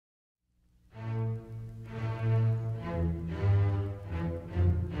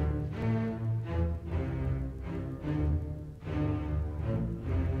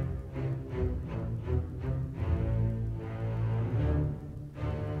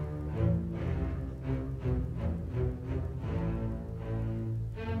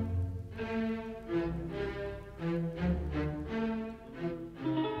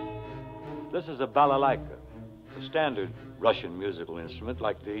This is a balalaika, a standard Russian musical instrument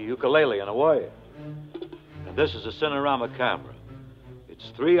like the ukulele in a way. And this is a Cinerama camera.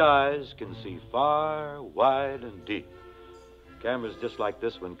 Its 3 eyes can see far, wide, and deep. Cameras just like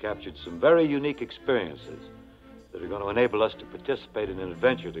this one captured some very unique experiences that are going to enable us to participate in an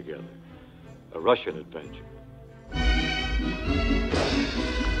adventure together, a Russian adventure.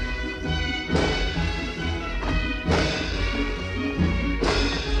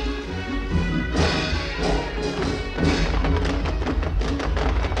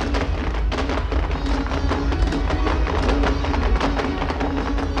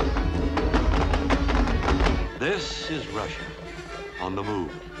 This is Russia, on the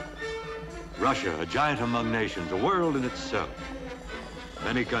move. Russia, a giant among nations, a world in itself.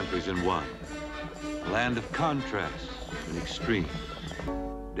 Many countries in one. A land of contrasts and extremes.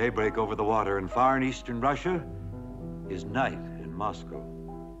 Daybreak over the water in far and eastern Russia is night in Moscow.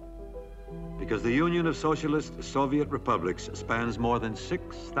 Because the Union of Socialist Soviet Republics spans more than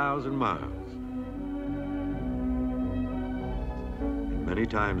 6,000 miles. In many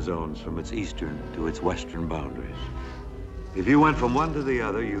time zones from its eastern to its western boundaries. If you went from one to the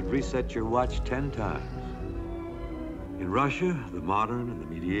other, you'd reset your watch 10 times. In Russia, the modern and the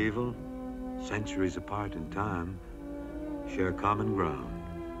medieval, centuries apart in time, share common ground.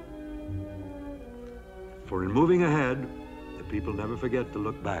 For in moving ahead, the people never forget to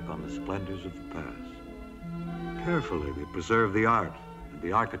look back on the splendors of the past. Carefully, they preserve the art and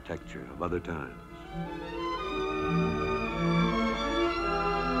the architecture of other times.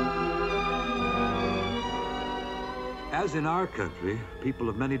 As in our country, people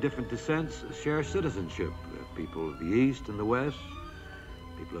of many different descents share citizenship. People of the East and the West,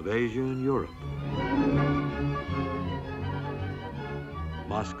 people of Asia and Europe.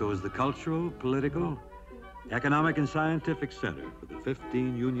 Moscow is the cultural, political, economic, and scientific center for the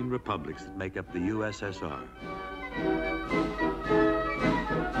 15 Union republics that make up the USSR.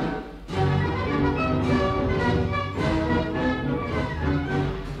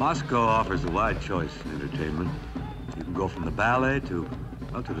 Moscow offers a wide choice in entertainment. You can go from the ballet to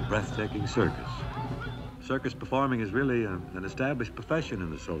the breathtaking circus. Circus performing is really an established profession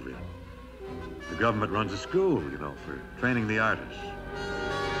in the Soviet. The government runs a school, for training the artists.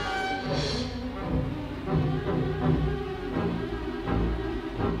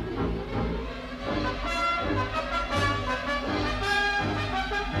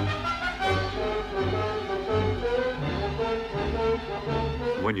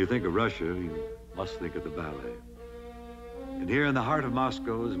 When you think of Russia, you must think of the ballet. And here in the heart of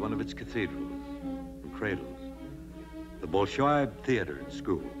Moscow is one of its cathedrals and cradles, the Bolshoi Theater and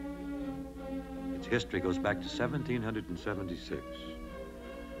School. Its history goes back to 1776.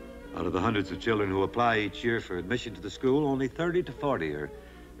 Out of the hundreds of children who apply each year for admission to the school, only 30 to 40 are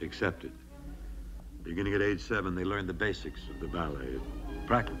accepted. Beginning at age 7, they learn the basics of the ballet.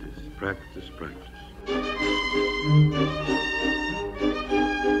 Practice, practice, practice.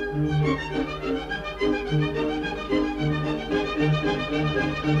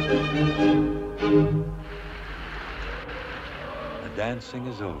 The dancing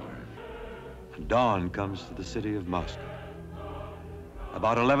is over, and dawn comes to the city of Moscow.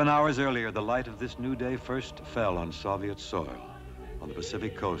 About 11 hours earlier, the light of this new day first fell on Soviet soil, on the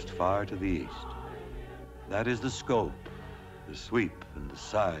Pacific coast far to the east. That is the scope, the sweep, and the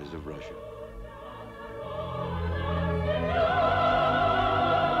size of Russia.